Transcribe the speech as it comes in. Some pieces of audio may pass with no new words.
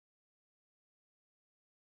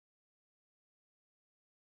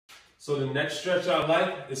So the next stretch I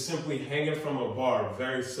like is simply hanging from a bar.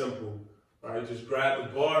 Very simple. All right, just grab the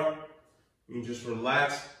bar, you just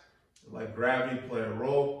relax, like gravity, play a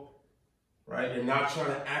role. Right, you're not trying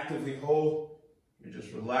to actively hold, you're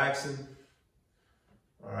just relaxing.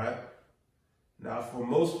 All right. Now, for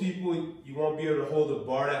most people, you won't be able to hold the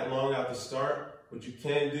bar that long at the start. What you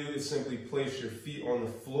can do is simply place your feet on the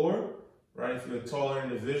floor, right, if you're a taller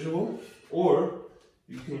individual, or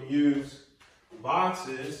you can use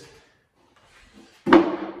boxes,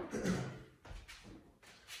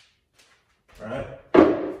 right,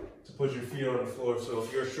 to put your feet on the floor. So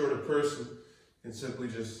if you're a shorter person, you can simply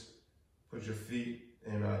just put your feet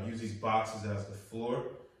and use these boxes as the floor,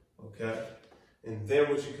 okay? And then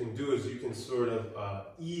what you can do is you can sort of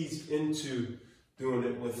ease into doing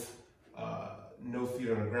it with no feet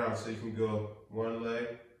on the ground. So you can go one leg,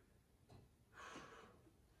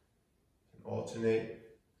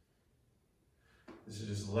 alternate. This is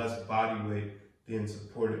just less body weight being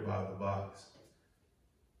supported by the box.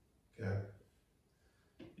 Okay.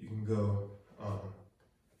 You can go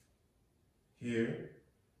here,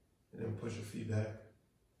 and then push your feet back.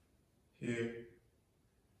 Here,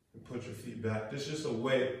 and put your feet back. This is just a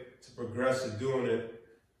way to progress to doing it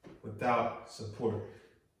without support.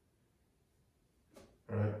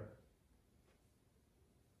 All right.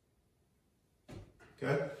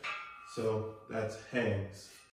 Okay. So that's hangs.